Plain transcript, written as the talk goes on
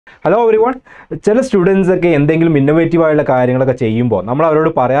Hello every one. ചില സ്റ്റുഡൻസൊക്കെ എന്തെങ്കിലും ഇന്നോവേറ്റീവായുള്ള കാര്യങ്ങളൊക്കെ ചെയ്യുമ്പോൾ നമ്മൾ അവരോട്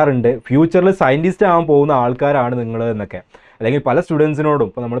പറയാറുണ്ട്, ഫ്യൂച്ചറിൽ സയൻറ്റിസ്റ്റ് ആകാൻ പോകുന്ന ആൾക്കാരാണ് നിങ്ങൾ എന്നൊക്കെ. അല്ലെങ്കിൽ പല സ്റ്റുഡൻസിനോടും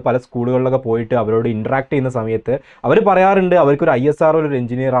ഇപ്പോൾ നമ്മൾ പല സ്കൂളുകളിലൊക്കെ പോയിട്ട് അവരോട് ഇൻട്രാക്ട് ചെയ്യുന്ന സമയത്ത് അവർ പറയാറുണ്ട് അവർക്കൊരു ISR ഒരു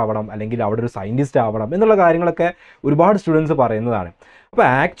എഞ്ചിനീയർ ആവണം, അല്ലെങ്കിൽ അവിടെ ഒരു സയൻറ്റിസ്റ്റ് ആവണം എന്നുള്ള കാര്യങ്ങളൊക്കെ ഒരുപാട് സ്റ്റുഡൻസ് പറയുന്നതാണ്. അപ്പോൾ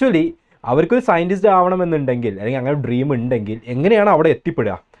ആക്ച്വലി അവർക്കൊരു സയൻറ്റിസ്റ്റ് ആവണമെന്നുണ്ടെങ്കിൽ അല്ലെങ്കിൽ അങ്ങനെ ഡ്രീം ഉണ്ടെങ്കിൽ എങ്ങനെയാണ് അവിടെ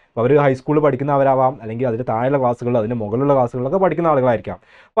എത്തിപ്പെടുക? അപ്പോൾ അവർ ഹൈസ്കൂളിൽ പഠിക്കുന്നവരാവാം, അല്ലെങ്കിൽ അതിൻ്റെ താഴെയുള്ള ക്ലാസ്സുകൾ, അതിൻ്റെ മുകളിലുള്ള ക്ലാസ്സുകളിലൊക്കെ പഠിക്കുന്ന ആളുകളായിരിക്കാം.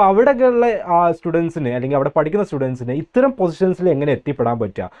 അപ്പോൾ അവിടെയുള്ള സ്റ്റുഡൻസിന് അല്ലെങ്കിൽ അവിടെ പഠിക്കുന്ന സ്റ്റുഡൻസിന് ഇത്തരം പൊസിഷൻസിൽ എങ്ങനെ എത്തിപ്പെടാൻ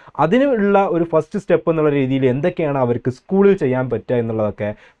പറ്റുക, അതിനുള്ള ഒരു ഫസ്റ്റ് സ്റ്റെപ്പ് എന്നുള്ള രീതിയിൽ എന്തൊക്കെയാണ് അവർക്ക് സ്കൂളിൽ ചെയ്യാൻ പറ്റുക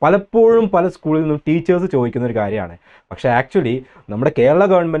എന്നുള്ളതൊക്കെ പലപ്പോഴും പല സ്കൂളിൽ നിന്നും ടീച്ചേഴ്സ് ചോദിക്കുന്ന ഒരു കാര്യമാണ്. പക്ഷേ ആക്ച്വലി നമ്മുടെ കേരള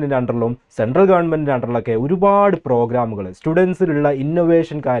ഗവൺമെൻറ്റിൻ്റെ അണ്ടറിലും സെൻട്രൽ ഗവൺമെൻറ്റിൻ്റെ അണ്ടറിലൊക്കെ ഒരുപാട് പ്രോഗ്രാമുകൾ സ്റ്റുഡൻസിലുള്ള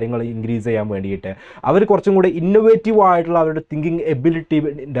ഇന്നൊവേഷൻ കാര്യങ്ങൾ ഇൻക്രീസ് ചെയ്യാൻ വേണ്ടിയിട്ട്, അവർ കുറച്ചും കൂടി ഇന്നൊവേറ്റീവ് ആയിട്ടുള്ള അവരുടെ തിങ്കിങ് എബിലിറ്റി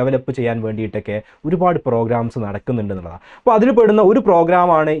ഡെവലപ്പ് ചെയ്യാൻ വേണ്ടിയിട്ടൊക്കെ ഒരുപാട് പ്രോഗ്രാംസ് നടക്കുന്നുണ്ട് എന്നുള്ളതാണ്. അപ്പോൾ അതിൽ പെടുന്ന ഒരു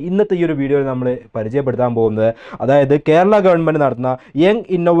പ്രോഗ്രാമാണ് ഇന്നത്തെ ഈ ഒരു വീഡിയോയിൽ നമ്മൾ പരിചയപ്പെടുത്താൻ പോകുന്നത്. അതായത് കേരള ഗവൺമെൻറ് നടത്തുന്ന യങ്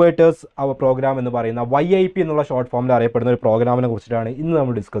ഇന്നോവേറ്റേഴ്സ് പ്രോഗ്രാം എന്ന് പറയുന്ന YIP എന്നുള്ള ഷോർട്ട് ഫോമിൽ അറിയപ്പെടുന്ന ഒരു പ്രോഗ്രാമിനെ കുറിച്ചിട്ടാണ് ഇന്ന്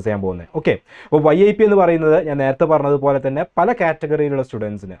നമ്മൾ ഡിസ്കസ് ചെയ്യാൻ പോകുന്നത്. ഓക്കെ, അപ്പോൾ YIP എന്ന് പറയുന്നത് ഞാൻ നേരത്തെ പറഞ്ഞതുപോലെ തന്നെ പല കാറ്റഗറിയിലുള്ള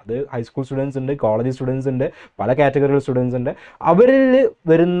സ്റ്റുഡൻസിന്, അത് ഹൈസ്കൂൾ സ്റ്റുഡൻസ് ഉണ്ട്, കോളേജ് സ്റ്റുഡൻസ് ഉണ്ട്, പല കാറ്റഗറിയിലുള്ള സ്റ്റുഡൻസ് ഉണ്ട്. അവരിൽ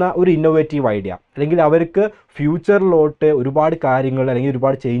വരുന്ന ഒരു ഇന്നോവേറ്റീവ് ഐഡിയ അല്ലെങ്കിൽ അവർക്ക് ഫ്യൂച്ചറിലോട്ട് ഒരുപാട് കാര്യങ്ങൾ അല്ലെങ്കിൽ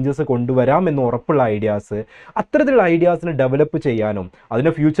ഒരുപാട് ചേഞ്ചസ് കൊണ്ടുവരാം എന്ന് ഉറപ്പുള്ള ഐഡിയാസ്, അത്തരത്തിലുള്ള ഐഡിയാസിനെ ഡെവലപ്പ് ചെയ്യാനും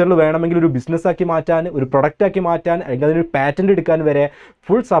അതിനെ ഫ്യൂച്ചറിൽ വേണമെങ്കിൽ ഒരു ബിസിനസ്സാക്കി മാറ്റാൻ, ഒരു പ്രൊഡക്റ്റാക്കി മാറ്റാൻ, അല്ലെങ്കിൽ അതിനൊരു പാറ്റൻറ്റ് എടുക്കാൻ വരെ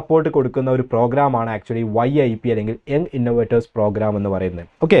ഫുൾ സപ്പോർട്ട് കൊടുക്കുന്ന ഒരു പ്രോഗ്രാമാണ് ആക്ച്വലി YIP അല്ലെങ്കിൽ യങ് ഇന്നോവേറ്റേഴ്സ് പ്രോഗ്രാം എന്ന് പറയുന്നത്.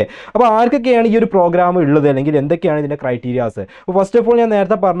 ഓക്കെ, അപ്പോൾ ആർക്കൊക്കെയാണ് ഈ ഒരു പ്രോഗ്രാം ഉള്ളത്, അല്ലെങ്കിൽ എന്തൊക്കെയാണ് ഇതിൻ്റെ ക്രൈറ്റീരിയാസ്? അപ്പോൾ ഫസ്റ്റ് ഓഫ് ഓൾ ഞാൻ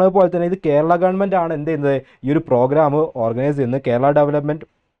നേരത്തെ പറഞ്ഞതുപോലെ തന്നെ ഇത് കേരള ഗവൺമെൻറ് ആണ് എന്ത് ചെയ്യുന്നത്, ഈ ഒരു പ്രോഗ്രാം ഓർഗനൈസ് ചെയ്യുന്നത്. Kerala development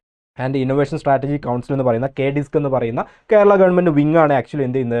and innovation strategy council എന്ന് പറയുന്ന KDISC എന്ന് പറയുന്ന കേരള ഗവൺമെൻറ് വിങ് ആണ് ആക്ച്വലി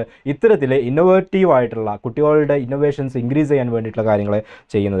എന്ത് ചെയ്യുന്നത്, ഇത്തരത്തിൽ ഇന്നോവേറ്റീവ് ആയിട്ടുള്ള കുട്ടികളുടെ ഇന്നോവേഷൻസ് ഇൻക്രീസ് ചെയ്യാൻ വേണ്ടിയിട്ടുള്ള കാര്യങ്ങൾ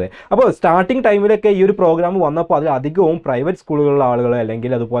ചെയ്യുന്നത്. അപ്പോൾ സ്റ്റാർട്ടിങ് ടൈമിലൊക്കെ ഈ ഒരു പ്രോഗ്രാം വന്നപ്പോൾ അതിൽ അധികവും പ്രൈവറ്റ് സ്കൂളുകളിലുള്ള ആളുകൾ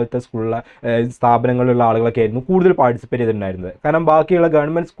അല്ലെങ്കിൽ അതുപോലത്തെ സ്കൂളിലെ സ്ഥാപനങ്ങളിലുള്ള ആളുകളൊക്കെ ആയിരുന്നു കൂടുതൽ പാർട്ടിസിപ്പേറ്റ് ചെയ്തിട്ടുണ്ടായിരുന്നത്. കാരണം ബാക്കിയുള്ള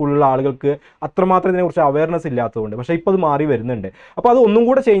ഗവൺമെൻറ് സ്കൂളിലുള്ള ആളുകൾക്ക് അത്രമാത്രം ഇതിനെക്കുറിച്ച് അവയർനെസ് ഇല്ലാത്തതുകൊണ്ട്. പക്ഷേ ഇപ്പോൾ അത് മാറി വരുന്നുണ്ട്. അപ്പോൾ അത് ഒന്നും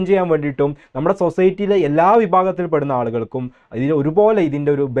കൂടെ ചേഞ്ച് ചെയ്യാൻ വേണ്ടിയിട്ടും നമ്മുടെ സൊസൈറ്റിയിലെ എല്ലാ വിഭാഗത്തിൽപ്പെടുന്ന ആളുകൾക്കും ഇതിൽ ഒരുപോലെ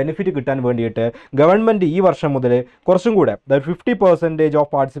ഇതിൻ്റെ ഒരു ബെനിഫിറ്റ് കിട്ടാൻ വേണ്ടിയിട്ട് ഗവൺമെൻറ് ഈ വർഷം മുതൽ കുറച്ചും കൂടെ 50% of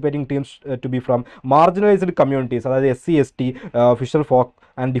participating teams to B from marginalised communities, അതായത് SC ST ഫിഷൽ folk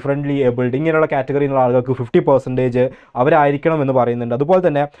and differently abled ഇങ്ങനെയുള്ള കാറ്റഗറിയിലുള്ള ആളുകൾക്ക് 50% അവരായിരിക്കണം എന്ന് പറയുന്നുണ്ട്. അതുപോലെ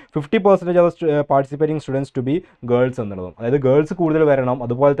തന്നെ 50% of participating students to B girls എന്നുള്ളതും, അതായത് ഗേൾസ് കൂടുതൽ വരണം.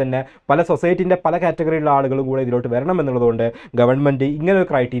 അതുപോലെ തന്നെ പല സൊസൈറ്റിൻ്റെ പല കാറ്റഗറിയിലുള്ള ആളുകളും കൂടെ ഇതിലോട്ട് വരണം എന്നുള്ളതുകൊണ്ട് ഗവൺമെൻറ് ഇങ്ങനെ ഒരു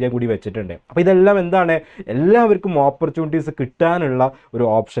ക്രൈറ്റീരിയ കൂടി വെച്ചിട്ടുണ്ട്. അപ്പോൾ ഇതെല്ലാം എന്താണ്, എല്ലാവർക്കും ഓപ്പർച്യൂണിറ്റീസ് കിട്ടാനുള്ള ഒരു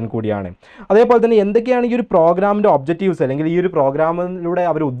ഓപ്ഷൻ കൂടിയാണ്. അതേപോലെ തന്നെ എന്തൊക്കെയാണ് ഈ ഒരു പ്രോഗ്രാമിൻ്റെ ഒബ്ജക്റ്റീവ്സ്, അല്ലെങ്കിൽ ഈ ഒരു പ്രോഗ്രാമിലൂടെ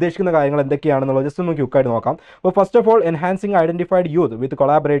അവർ ഉദ്ദേശിക്കുന്ന കാര്യങ്ങൾ എന്തൊക്കെയാണെന്നുള്ളത് ജസ്റ്റ് ഒന്ന് ക്വിക്കായിട്ട് നോക്കാം. അപ്പോൾ first of all enhancing identified youth with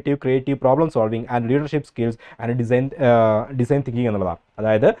collaborative creative problem solving and leadership skills and design thinking എന്നുള്ളതാണ്.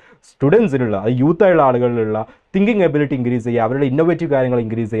 അതായത് സ്റ്റുഡൻസിലുള്ള, അത് യൂത്തായുള്ള ആളുകളിലുള്ള തിങ്കിങ് എബിലിറ്റി ഇൻക്രീസ് ചെയ്യുക, അവരുടെ ഇന്നോവേറ്റീവ് കാര്യങ്ങൾ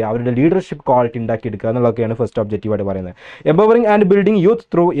ഇൻക്രീസ് ചെയ്യുക, അവരുടെ ലീഡർഷിപ്പ് ക്വാളിറ്റി ഉണ്ടാക്കിയെടുക്കുക എന്നുള്ളതൊക്കെയാണ് ഫസ്റ്റ് ഒബ്ജക്റ്റീവായിട്ട് പറയുന്നത്. Empowering and building youth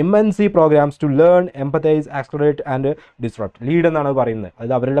through MNC programmes to learn, empathise, accelerate and disrupt. Lead എന്നാണ് പറയുന്നത്,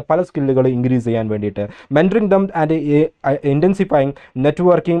 അതായത് അവരുടെ പല സ്കില്ലുകൾ ഇൻക്രീസ് ചെയ്യാൻ വേണ്ടിയിട്ട്. Mentoring them and intensifying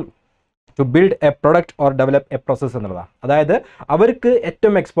networking to build A product or develop A process എന്നുള്ളതാണ്. അതായത് അവർക്ക്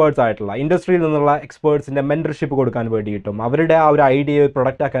ഏറ്റവും എക്സ്പേർട്സ് ആയിട്ടുള്ള ഇൻഡസ്ട്രിയിൽ നിന്നുള്ള എക്സ്പേർട്സിൻ്റെ മെൻറ്റർഷിപ്പ് കൊടുക്കാൻ വേണ്ടിയിട്ടും അവരുടെ ആ ഒരു ഐഡിയ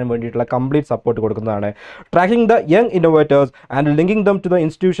പ്രൊഡക്റ്റ് ആക്കാൻ വേണ്ടിയിട്ടുള്ള കംപ്ലീറ്റ് സപ്പോർട്ട് കൊടുക്കുന്നതാണ്. Tracking the young innovators and linking them to the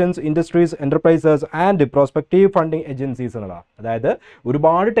institutions, industries, enterprises and prospective funding agencies എന്നുള്ളതാണ്. അതായത്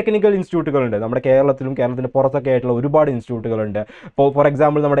ഒരുപാട് ടെക്നിക്കൽ ഇൻസ്റ്റിറ്റ്യൂട്ടുകളുണ്ട് നമ്മുടെ കേരളത്തിലും കേരളത്തിൻ്റെ പുറത്തൊക്കെ ആയിട്ടുള്ള ഒരുപാട് ഇൻസ്റ്റിറ്റ്യൂട്ടുകളുണ്ട്. ഇപ്പോൾ ഫോർ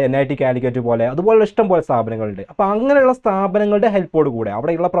എക്സാമ്പിൾ നമ്മുടെ NIT കാലിക്കറ്റ് പോലെ അതുപോലെ ഇഷ്ടംപോലെ സ്ഥാപനങ്ങളുണ്ട്. അപ്പോൾ അങ്ങനെയുള്ള സ്ഥാപനങ്ങളുടെ ഹെൽപ്പോട് കൂടെ,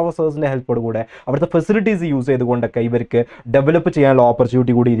 അവിടെയുള്ള പ്രൊഫസേഴ്സിൻ്റെ ഹെൽപ്പോട് കൂടെ, അവിടുത്തെ ഫെസിലിറ്റീസ് യൂസ് ചെയ്തുകൊണ്ടൊക്കെ ഇവർക്ക് ഡെവലപ്പ് ചെയ്യാനുള്ള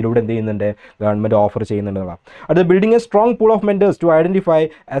ഓപ്പർച്യൂണിറ്റി കൂടി ഇതിലൂടെ എന്ത് ചെയ്യുന്നുണ്ട്, ഗവൺമെൻറ് ഓഫർ ചെയ്യുന്നുണ്ടെന്നാണ്. അടുത്ത building A strong pool of mentors to identify,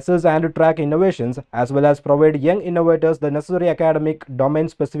 assess and track innovations as well as provide young innovators the necessary academic domain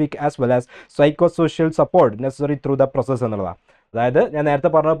specific as well as psycho social support necessary through the process എന്നുള്ളതാണ്. അതായത് ഞാൻ നേരത്തെ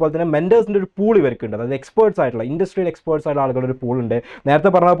പറഞ്ഞ പോലെ തന്നെ മെൻറ്റേഴ്സിൻ്റെ ഒരു pool ഇവർക്കുണ്ട്, അതായത് experts ആയിട്ടുള്ള ഇൻഡസ്ട്രിയൽ എക്സ്പേർട്സ് ആയിട്ടുള്ള ആളുകളുടെ ഒരു പൂളുണ്ട്. നേരത്തെ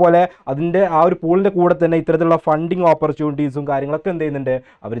പറഞ്ഞ പോലെ അതിൻ്റെ ആ ഒരു പൂളിൻ്റെ കൂടെ തന്നെ ഇത്തരത്തിലുള്ള ഫണ്ടിങ് ഓപ്പർച്യൂണിറ്റീസും കാര്യങ്ങളൊക്കെ എന്ത് ചെയ്യുന്നുണ്ട്,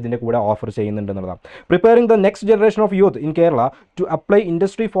 അവരിതിൻ്റെ കൂടെ ഓഫർ ചെയ്യുന്നുണ്ട് എന്നുള്ളതാണ്. Preparing the next generation of youth in Kerala to apply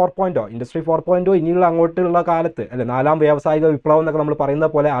industry 4.0 ഇനിയുള്ള അങ്ങോട്ടുള്ള കാലത്ത്, അല്ലെ 4ാം വ്യാവസായിക വിപ്ലവം എന്നൊക്കെ നമ്മൾ പറയുന്ന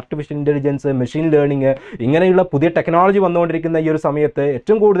പോലെ ആർട്ടിഫിഷ്യൽ ഇൻ്റലിജൻസ്, മെഷീൻ ലേണിംഗ് ഇങ്ങനെയുള്ള പുതിയ ടെക്നോളജി വന്നുകൊണ്ടിരിക്കുന്ന ഈ ഒരു സമയത്ത്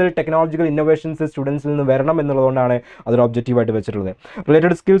ഏറ്റവും കൂടുതൽ ടെക്നോളജിക്കൽ ഇന്നോവേഷൻസ് സ്റ്റുഡൻസിൽ നിന്ന് വരണം എന്നുള്ളതുകൊണ്ടാണ് അതൊരു ഒബ്ജക്റ്റീവായിട്ട് വെച്ചിട്ടുള്ളത്.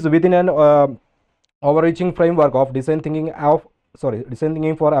 Related skills within an overreaching framework of design thinking of design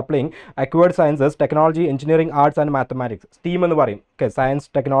thinking four applying acquired sciences, technology, engineering, arts and mathematics, steam എന്ന് പറയും. Okay, science,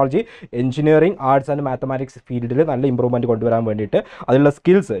 technology, engineering, arts and mathematics ഫീൽഡിൽ നല്ല improvement കൊണ്ടുവരാൻ വേണ്ടിയിട്ട് അതിലുള്ള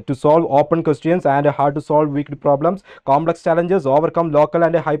skills to solve open questions and hard to solve week problems, complex challenges, overcome local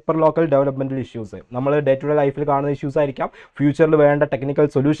and hyper local developmental issues. നമ്മൾ day to day ലൈഫിൽ കാണുന്ന issues ആയിരിക്കാം, ഫ്യൂച്ചറിൽ വേണ്ട ടെക്നിക്കൽ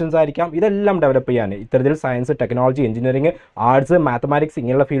സൊല്യൂഷൻസ് ആയിരിക്കാം, ഇതെല്ലാം ഡെവലപ്പ് ചെയ്യാൻ ഇത്തരത്തിൽ science, technology, engineering, arts, mathematics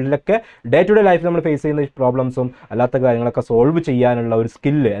ഇങ്ങനെയുള്ള ഫീൽഡിലൊക്കെ ഡേ ടു ഡേ ലൈഫിൽ നമ്മൾ ഫേസ് ചെയ്യുന്ന പ്രോബ്ലംസും അല്ലാത്ത കാര്യങ്ങളൊക്കെ സോൾവ് ചെയ്യാനുള്ള ഒരു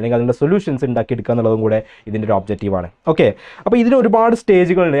സ്കില്ല് അല്ലെങ്കിൽ അതിനുള്ള സൊല്യൂഷൻസ് ഉണ്ടാക്കിയെടുക്കുക എന്നുള്ളതും കൂടെ ഇതിൻ്റെ ഒരു ഒബ്ജക്റ്റീവാണ്. ഓക്കെ, അപ്പോൾ ഇതിന് ഒരുപാട്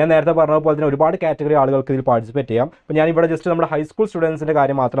സ്റ്റേജുകളുണ്ട്. ഞാൻ നേരത്തെ പറഞ്ഞ പോലെ തന്നെ ഒരുപാട് കാറ്റഗറി ആളുകൾക്ക് ഇതിൽ പാർട്ടിസിപ്പേറ്റ് ചെയ്യാം. അപ്പോൾ ഞാൻ ഇവിടെ ജസ്റ്റ് നമ്മുടെ ഹൈസ്കൂൾ സ്റ്റുഡൻസിൻ്റെ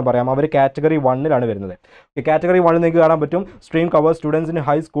കാര്യം മാത്രം പറയാം. അവർ കാറ്റഗറി 1-ലാണ് വരുന്നത്. കാറ്റഗറി 1 നിങ്ങൾക്ക് കാണാൻ പറ്റും. Stream cover students in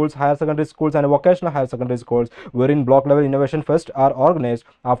high schools, higher secondary schools and vocational higher secondary schools wherein block level innovation fest are organized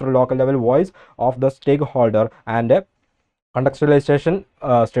after local level voice of the stakeholder and contextualization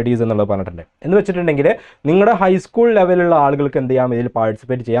studies എന്നുള്ളത് പറഞ്ഞിട്ടുണ്ട്. എന്ന് വെച്ചിട്ടുണ്ടെങ്കിൽ നിങ്ങളുടെ high school ലെവലുള്ള ആളുകൾക്ക് എന്ത് ചെയ്യാം, ഇതിൽ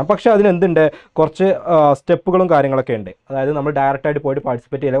participate ചെയ്യാം. പക്ഷേ അതിനെന്തുണ്ട്, കുറച്ച് സ്റ്റെപ്പുകളും കാര്യങ്ങളൊക്കെ ഉണ്ട്. അതായത് നമ്മൾ ഡയറക്റ്റായിട്ട് പോയിട്ട്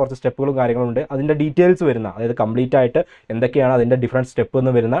പാർട്ടിസിപ്പേറ്റ് ചെയ്യാൻ കുറച്ച് സ്റ്റെപ്പുകളും കാര്യങ്ങളുണ്ട്. അതിൻ്റെ ഡീറ്റെയിൽസ് വരുന്ന, അതായത് കംപ്ലീറ്റ് ആയിട്ട് എന്തൊക്കെയാണ് അതിൻ്റെ ഡിഫറൻറ്റ് സ്റ്റെപ്പ്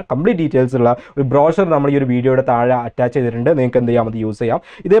എന്ന് വരുന്ന കംപ്ലീറ്റ് ഡീറ്റെയിൽസ് ഉള്ള ഒരു ബ്രോഷർ നമ്മൾ ഈ ഒരു വീഡിയോയുടെ താഴെ അറ്റാച്ച് ചെയ്തിട്ടുണ്ട്. നിങ്ങൾക്ക് എന്ത് ചെയ്യാം, അത് യൂസ് ചെയ്യാം.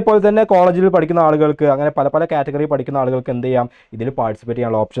 ഇതേപോലെ തന്നെ കോളേജിൽ പഠിക്കുന്ന ആളുകൾക്ക്, അങ്ങനെ പല പല കാറ്റഗറി പഠിക്കുന്ന ആളുകൾക്ക് എന്ത് ചെയ്യാം, ഇതിൽ പാർട്ടിസിപ്പേറ്റ്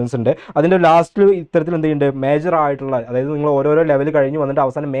ചെയ്യാനുള്ള ഓപ്ഷൻസ് ഉണ്ട്. അതിൻ്റെ ലാസ്റ്റിൽ ഇത്തരത്തിൽ എന്ത് ചെയ്യുന്നുണ്ട്, മേജർ ആയിട്ടുള്ള, അതായത് നിങ്ങൾ ഓരോരോ ലെവൽ കഴിഞ്ഞ് വന്നിട്ട്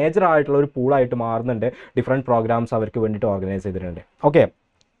അവസാനം മേജർ ആയിട്ടുള്ള ഒരു പൂളായിട്ട് മാറുന്നുണ്ട്. ഡിഫറെൻറ്റ് പ്രോഗ്രാംസ് അവർക്ക് വേണ്ടിയിട്ട് ഓർഗനൈസ് ചെയ്തിട്ടുണ്ട്. ഓക്കെ,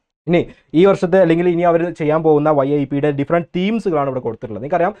 ഇനി ഈ വർഷത്തെ അല്ലെങ്കിൽ ഇനി അവർ ചെയ്യാൻ പോകുന്ന YIPയുടെ ഡിഫറെൻറ്റ് തീംസുകളാണ് ഇവിടെ കൊടുത്തിട്ടുള്ളത്.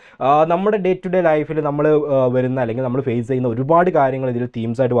 നിങ്ങൾക്കറിയാം, നമ്മുടെ ഡേ ടു ഡേ ലൈഫിൽ നമ്മൾ വരുന്ന അല്ലെങ്കിൽ നമ്മൾ ഫേസ് ചെയ്യുന്ന ഒരുപാട് കാര്യങ്ങൾ ഇതിൽ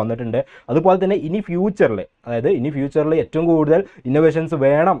തീംസായിട്ട് വന്നിട്ടുണ്ട്. അതുപോലെ തന്നെ ഇനി ഫ്യൂച്ചറിൽ ഏറ്റവും കൂടുതൽ ഇന്നോവേഷൻസ്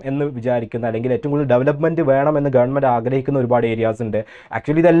വേണം എന്ന് വിചാരിക്കുന്ന, അല്ലെങ്കിൽ ഏറ്റവും കൂടുതൽ ഡെവലപ്മെൻറ്റ് വേണം എന്ന് ഗവൺമെൻറ് ആഗ്രഹിക്കുന്ന ഒരുപാട് ഏരിയാസ് ഉണ്ട്.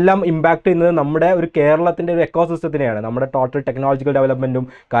 ആക്ച്വലി ഇതെല്ലാം ഇമ്പാക്ട് ചെയ്യുന്നത് നമ്മുടെ ഒരു കേരളത്തിൻ്റെ ഒരു എക്കോസിസ്റ്റത്തിനെയാണ്. നമ്മുടെ ടോട്ടൽ ടെക്നോളജിക്കൽ ഡെവലപ്മെൻറ്റും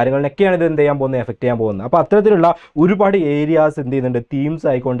കാര്യങ്ങളിലൊക്കെയാണ് ഇത് എന്ത് ചെയ്യാൻ പോകുന്നത്, എഫക്ട് ചെയ്യാൻ പോകുന്നത്. അപ്പോൾ അത്തരത്തിലുള്ള ഒരുപാട് ഏരിയാസ് എന്ത് ചെയ്യുന്നുണ്ട്, തീംസ്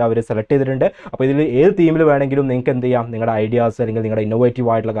ആയിക്കൊണ്ട് അവർ സെലക്ട് ചെയ്തിട്ടുണ്ട്. അപ്പോൾ ഇതിൽ ഏത് തീമിൽ വേണമെങ്കിലും നിങ്ങൾക്ക് എന്ത് ചെയ്യാം, നിങ്ങളുടെ ഐഡിയാസ് അല്ലെങ്കിൽ നിങ്ങളുടെ ഇന്നോവേറ്റീവ്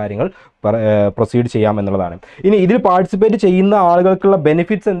ആയിട്ടുള്ള കാര്യങ്ങൾ പ്രൊസീഡ് ചെയ്യാം എന്നുള്ളതാണ്. ഇനി ഇതിൽ പാർട്ടിസിപ്പേറ്റ് ചെയ്യുന്ന ആളുകൾക്കുള്ള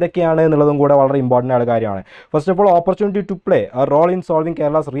ബെനിഫിറ്റ്സ് എന്തൊക്കെയാണ് എന്നുള്ളതും കൂടെ വളരെ ഇമ്പോർട്ടൻ്റ് ആയ കാര്യമാണ്. First of all, opportunity to play A role in solving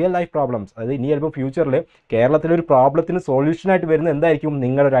Kerala's real life problems. അതായത് ഇനി ചിലപ്പോൾ ഫ്യൂച്ചറിൽ കേരളത്തിലൊരു പ്രോബ്ലത്തിന് സൊല്യൂഷനായിട്ട് വരുന്ന എന്തായിരിക്കും,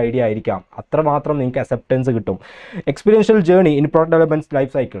 നിങ്ങളുടെ ഒരു ഐഡിയ ആയിരിക്കാം. അത്രമാത്രം നിങ്ങൾക്ക് അക്സെപ്റ്റൻസ് കിട്ടും. Experiential journey in product development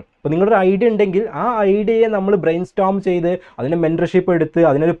life cycle. അപ്പോൾ നിങ്ങളുടെ ഐഡിയ ഉണ്ടെങ്കിൽ ആ ഐഡിയയെ നമ്മൾ ബ്രെയിൻ സ്റ്റോം ചെയ്ത് അതിൻ്റെ മെൻറ്റർഷിപ്പ് എടുത്ത്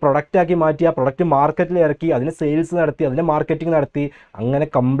അതിനൊരു പ്രൊഡക്റ്റാക്കി മാറ്റി, ആ പ്രൊഡക്റ്റ് മാർക്കറ്റിൽ ഇറക്കി, അതിന് സെയിൽസ് നടത്തി, അതിൻ്റെ മാർക്കറ്റിംഗ് നടത്തി, അങ്ങനെ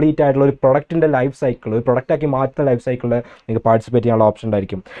കംപ്ലീറ്റ് ആയിട്ടുള്ള ഒരു പ്രൊഡക്റ്റിൻ്റെ ലൈഫ് സൈക്കിൾ, ഒരു പ്രൊഡക്റ്റാക്കി മാറ്റുന്ന ലൈഫ് സൈക്കിളിൽ നിങ്ങൾക്ക് പാർട്ടിസിപ്പേറ്റ് ചെയ്യാനുള്ള ഓപ്ഷൻ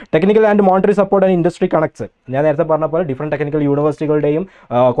ഉണ്ടായിരിക്കും. Technical and monetary support and industry connects. ഞാൻ നേരത്തെ പറഞ്ഞ പോലെ ഡിഫറെൻറ്റ് ടെക്നിക്കൽ യൂണിവേഴ്സിറ്റികളുടെയും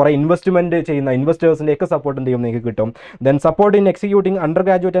കുറേ ഇൻവെസ്റ്റ്മെൻറ്റ് ചെയ്യുന്ന ഇൻവെസ്റ്റേഴ്സിൻ്റെ ഒക്കെ സപ്പോർട്ട് എന്ത് ചെയ്യും, നിങ്ങൾക്ക് കിട്ടും. Then support in executing under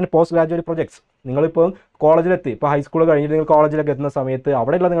graduate and post graduate projects. നിങ്ങളിപ്പോൾ കോളേജിലെത്തി, ഇപ്പോൾ ഹൈസ്കൂൾ കഴിഞ്ഞിട്ട് നിങ്ങൾ കോളേജിലൊക്കെ എത്തുന്ന സമയത്ത്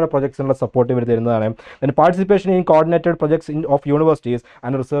അവിടെയുള്ള നിങ്ങളുടെ പ്രൊജക്ട്സിനുള്ള സപ്പോർട്ട് ഇവർ തരുന്നതാണ്. Then participation in coordinated projects of universities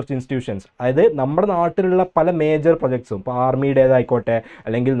and research institutions. അതായത് നമ്മുടെ നാട്ടിലുള്ള പല മേജർ പ്രൊജക്ട്സും, ഇപ്പോൾ ആർമിയുടേതായിക്കോട്ടെ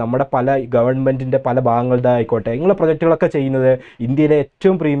അല്ലെങ്കിൽ നമ്മുടെ പല ഗവൺമെൻറ്റിൻ്റെ പല ഭാഗങ്ങളുടെ ആയിക്കോട്ടെ, ഇങ്ങനെയുള്ള പ്രൊജക്റ്റുകളൊക്കെ ചെയ്യുന്നത് ഇന്ത്യയിലെ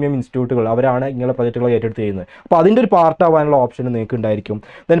ഏറ്റവും പ്രീമിയം ഇൻസ്റ്റിറ്റ്യൂട്ടുകൾ, അവരാണ് ഇങ്ങനെയുള്ള പ്രൊജക്റ്റുകൾ ഏറ്റെടുത്ത് ചെയ്യുന്നത്. അപ്പോൾ അതിൻ്റെ ഒരു പാർട്ട് ആവാനുള്ള ഓപ്ഷൻ നിങ്ങൾക്ക് ഉണ്ടായിരിക്കും.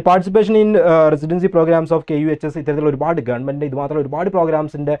 Then participation in residency programmes of KUHS. ഇത്തരത്തിലുള്ള ഒരുപാട് ഗവൺമെൻറ് ഇതുമാത്രം ഒരുപാട്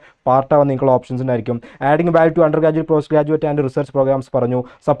പ്രോഗ്രാംസിൻ്റെ പാർട്ടാവാൻ നിങ്ങൾക്കുള്ള ഓപ്ഷൻസ് ഉണ്ടായിരിക്കും. Adding value to under graduate, post graduate and research programmes പറഞ്ഞു.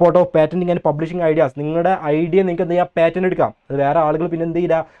 Support of പാറ്റന്റിങ് and publishing ideas. നിങ്ങളുടെ ഐഡിയ നിങ്ങൾക്ക് എന്ത് ചെയ്യാം, പാറ്റന്റ് എടുക്കാം. അത് വേറെ ആളുകൾ പിന്നെ എന്ത്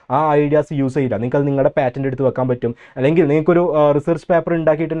ചെയ്യില്ല, ആ ഐഡിയാസ് യൂസ് ചെയ്യില്ല. നിങ്ങൾക്ക് അത് നിങ്ങളുടെ പാറ്റന്റ് എടുത്ത് വെക്കാൻ പറ്റും. അല്ലെങ്കിൽ നിങ്ങൾക്കൊരു റിസർച്ച് പേപ്പർ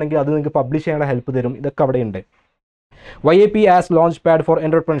ഉണ്ടാക്കിയിട്ടുണ്ടെങ്കിൽ അത് നിങ്ങൾക്ക് പബ്ലിഷ് ചെയ്യാനുള്ള ഹെൽപ്പ് തരും. ഇതൊക്കെ അവിടെയുണ്ട്. YIP as launch pad four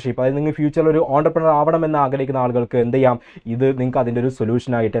entrepreneurship. അതായത് നിങ്ങൾ ഫ്യൂച്ചറിൽ ഒരു ഓണ്ടർപ്രണർ ആവണമെന്ന് ആഗ്രഹിക്കുന്ന ആളുകൾക്ക് എന്ത് ചെയ്യാം, ഇത് നിങ്ങൾക്ക് അതിൻ്റെ ഒരു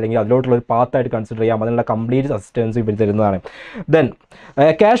സൊല്യൂഷനായിട്ട് അല്ലെങ്കിൽ അതിലോട്ടുള്ള ഒരു പാത്തായിട്ട് കൺസിഡർ ചെയ്യാം. അതിനുള്ള കംപ്ലീറ്റ് അസിസ്റ്റൻസ് ഇവർ തരുന്നതാണ്. Then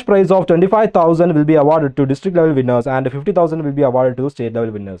cash prize of 25,000 will be award to district level winners and 50,000 will be award to state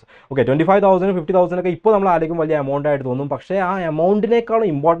level winners. Okay, 25,000 50,000 ഒക്കെ ഇപ്പോൾ നമ്മൾ ആയിരിക്കും വലിയ എമൗണ്ട് ആയിട്ട് തോന്നും. പക്ഷേ ആ എമൗണ്ടിനേക്കാളും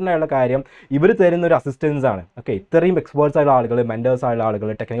ഇമ്പോർട്ടൻ്റ് ആയുള്ള കാര്യം ഇവർ തരുന്ന ഒരു അസിസ്റ്റൻസ് ആണ്. ഓക്കെ, ഇത്രയും എക്സ്പേർട്സ് ആയുള്ള ആളുകൾ, മെൻറ്റേഴ്സ് ആയുള്ള ആളുകൾ,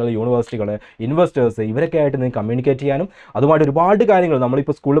 ടെക്നിക്കൽ യൂണിവേഴ്സിറ്റികൾ, ഇൻവെസ്റ്റേഴ്സ്, ഇവരൊക്കെ ആയിട്ട് നിങ്ങൾക്ക് കമ്മ്യൂണിക്കേറ്റ് ചെയ്യാനും അതുമായിട്ട് ഒരുപാട് കാര്യങ്ങൾ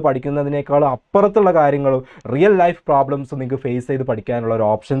നമ്മളിപ്പോൾ സ്കൂളിൽ പഠിക്കുന്നതിനേക്കാളും അപ്പുറത്തുള്ള കാര്യങ്ങളും റിയൽ ലൈഫ് പ്രോബ്ലംസ് നിങ്ങൾക്ക് ഫേസ് ചെയ്ത് പഠിക്കാനുള്ള ഒരു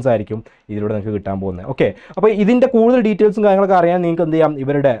ഓപ്ഷൻസ് ആയിരിക്കും ഇതിലൂടെ നിങ്ങൾക്ക് കിട്ടാൻ പോകുന്നത്. ഓക്കെ, അപ്പോൾ ഇതിൻ്റെ കൂടുതൽ ഡീറ്റെയിൽസും കാര്യങ്ങളൊക്കെ അറിയാൻ നിങ്ങൾക്ക് എന്ത് ചെയ്യാം,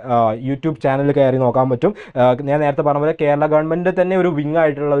 ഇവരുടെ യൂട്യൂബ് ചാനലിൽ കയറി നോക്കാൻ പറ്റും. ഞാൻ നേരത്തെ പറഞ്ഞ പോലെ കേരള ഗവൺമെൻറ് തന്നെ ഒരു വിങ്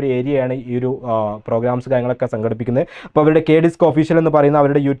ആയിട്ടുള്ള ഒരു ഏരിയയാണ് ഈ ഒരു പ്രോഗ്രാംസ് കാര്യങ്ങളൊക്കെ സംഘടിപ്പിക്കുന്നത്. അപ്പോൾ അവരുടെ KDISC ഒഫീഷ്യൽ എന്ന് പറയുന്ന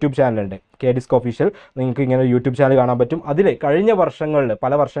അവരുടെ യൂട്യൂബ് ചാനലുണ്ട്. KDISC ഒഫീഷ്യൽ നിങ്ങൾക്ക് ഇങ്ങനെ യൂട്യൂബ് ചാനൽ കാണാൻ പറ്റും. അതിൽ കഴിഞ്ഞ വർഷങ്ങളിൽ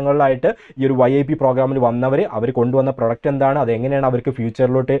പല വർഷങ്ങളിലായിട്ട് ഈ ഒരു YIP പ്രോഗ്രാമിൽ വന്നവർ കൊണ്ടുവന്ന കൊണ്ടുവന്ന പ്രൊഡക്റ്റ് എന്താണ്, അത് എങ്ങനെയാണ് അവർക്ക്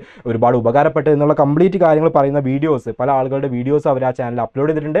ഫ്യൂച്ചറിലോട്ട് ഒരുപാട് ഉപകാരപ്പെട്ടത് എന്നുള്ള കംപ്ലീറ്റ് കാര്യങ്ങൾ പറയുന്ന വീഡിയോസ്, പല ആളുകളുടെ വീഡിയോസ് അവർ ആ ചാനലിൽ അപ്ലോഡ്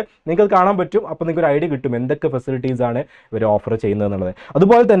ചെയ്തിട്ടുണ്ട്. നിങ്ങൾക്ക് അത് കാണാൻ പറ്റും. അപ്പോൾ നിങ്ങൾക്ക് ഒരു ഐഡിയ കിട്ടും എന്തൊക്കെ ഫെസിലിറ്റീസ് ആണ് ഇവർ ഓഫർ ചെയ്യുന്നത് എന്നുള്ളത്.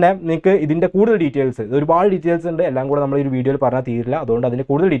 അതുപോലെ തന്നെ നിങ്ങൾക്ക് ഇതിൻ്റെ കൂടുതൽ ഡീറ്റെയിൽസ്, ഒരുപാട് ഡീറ്റെയിൽസ് ഉണ്ട്, എല്ലാം കൂടെ നമ്മൾ ഈ ഒരു വീഡിയോയിൽ പറഞ്ഞാൽ തീരില്ല. അതുകൊണ്ട് അതിൻ്റെ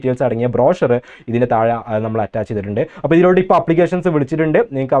കൂടുതൽ ഡീറ്റെയിൽസ് അടങ്ങിയ ബ്രോഷർ ഇതിൻ്റെ താഴെ നമ്മൾ അറ്റാച്ച് ചെയ്തിട്ടുണ്ട്. അപ്പോൾ ഇതിലോട്ട് ഇപ്പോൾ അപ്ലിക്കേഷൻസ് വിളിച്ചിട്ടുണ്ട്.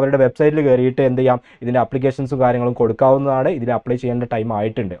 നിങ്ങൾക്ക് അവരുടെ വെബ്സൈറ്റിൽ കയറിയിട്ട് എന്ത് ചെയ്യാം, ഇതിൻ്റെ അപ്ലിക്കേഷൻസും കാര്യങ്ങളും കൊടുക്കാവുന്നതാണ്. ഇതിൽ അപ്ലൈ ചെയ്യേണ്ട ടൈം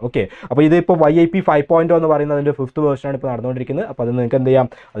ആയിട്ടുണ്ട്. ഓക്കെ, അപ്പോൾ ഇതിപ്പോൾ YIP 5.0 എന്ന് പറയുന്നത് അതിൻ്റെ 5th വേർഷനാണ് ഇപ്പോൾ നടന്നുകൊണ്ടിരിക്കുന്നത്. അപ്പോൾ അത് നിങ്ങൾക്ക് എന്ത് ചെയ്യാം,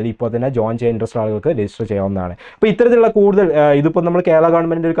 അതിൽ ഇപ്പോൾ തന്നെ ജോയിൻ ചെയ്യാൻ ഇൻട്രസ്റ്റ് ആളുകൾക്ക് രജിസ്റ്റർ ചെയ്യാവുന്നതാണ്. അപ്പോൾ ഇത്തരത്തിലുള്ള കൂടുതൽ ഇതിപ്പോൾ നമ്മൾ കേരള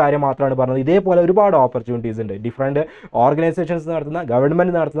ഗവൺമെൻറ്റിൻ്റെ ഒരു കാര്യം മാത്രമാണ് പറഞ്ഞത്. ഇതേപോലെ ഒരുപാട് ഓപ്പർച്യൂണിറ്റീസ് ഉണ്ട്. ഡിഫറൻറ്റ് ഓർഗനൈസേഷൻസ് നടത്തുന്ന,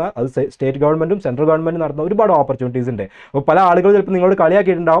 ഗവൺമെൻറ് നടത്തുന്ന, അത് സ്റ്റേറ്റ് ഗവൺമെൻറ്റും സെൻട്രൽ ഗവൺമെൻറ് നടത്തുന്ന ഒരുപാട് ഓപ്പർച്യൂണിറ്റീസ് ഉണ്ട്. അപ്പോൾ പല ആളുകൾ ചിലപ്പോൾ നിങ്ങളോട്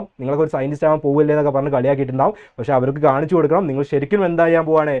കളിയാക്കിയിട്ടുണ്ടാവും, നിങ്ങൾക്ക് ഒരു സയൻറ്റിസ്റ്റ് ആവാൻ പോകില്ലേ എന്നൊക്കെ പറഞ്ഞ് കളിയാക്കിയിട്ടുണ്ടാവും. പക്ഷേ അവർക്ക് കാണിച്ചു കൊടുക്കണം, നിങ്ങൾ ശരിക്കും എന്താ ചെയ്യാൻ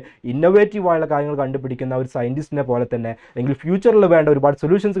പോവാണ്, ഇന്നോവേറ്റീവ് ആയുള്ള കാര്യങ്ങൾ കണ്ടുപിടിക്കുന്ന ഒരു സയൻറ്റിസ്റ്റിനെ പോലെ തന്നെ, അല്ലെങ്കിൽ ഫ്യൂച്ചറിൽ വേണ്ട ഒരുപാട്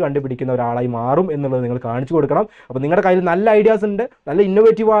സൊല്യൂഷൻസ് കണ്ടുപിടിക്കുന്ന ഒരാളായി മാറും എന്നുള്ളത് നിങ്ങൾ കാണിച്ചു കൊടുക്കണം. അപ്പോൾ നിങ്ങളുടെ കയ്യിൽ നല്ല ഐഡിയാസ് ഉണ്ട്, നല്ല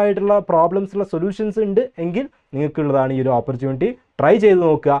ഇന്നോവേറ്റീവ് ആയിട്ടുള്ള പ്രോബ്ലംസുള്ള സൊല്യൂഷൻസ് ഉണ്ട് എങ്കിൽ നിങ്ങൾക്കുള്ളതാണ് ഈ ഒരു ഓപ്പർച്യൂണിറ്റി. ട്രൈ ചെയ്ത്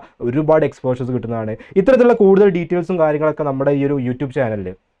നോക്കുക, ഒരുപാട് എക്സ്പോഷേഴ്സ് കിട്ടുന്നതാണ്. ഇത്തരത്തിലുള്ള കൂടുതൽ ഡീറ്റെയിൽസും കാര്യങ്ങളൊക്കെ നമ്മുടെ ഈ ഒരു യൂട്യൂബ് ചാനലിൽ,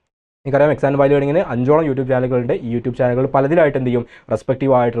 എനിക്കറിയാം XandY Learningന് 5ഓളം യൂട്യൂബ് ചാനലുകളുണ്ട്. ഈ യൂട്യൂബ് ചാനലുകൾ പലതിലായിട്ട് എന്ത് ചെയ്യും,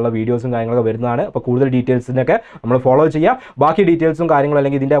 റെസ്പെക്റ്റീവ് ആയിട്ടുള്ള വീഡിയോസും കാര്യങ്ങളൊക്കെ വരുന്നതാണ്. അപ്പോൾ കൂടുതൽ ഡീറ്റെയിൽസിനൊക്കെ നമ്മൾ ഫോളോ ചെയ്യുക. ബാക്കി ഡീറ്റെയിൽസും കാര്യങ്ങളും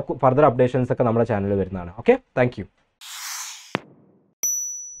അല്ലെങ്കിൽ ഇതിൻ്റെ ഫർദർ അപ്ഡേഷൻസ് ഒക്കെ നമ്മുടെ ചാനലിൽ വരുന്നതാണ്. Okay, thank you.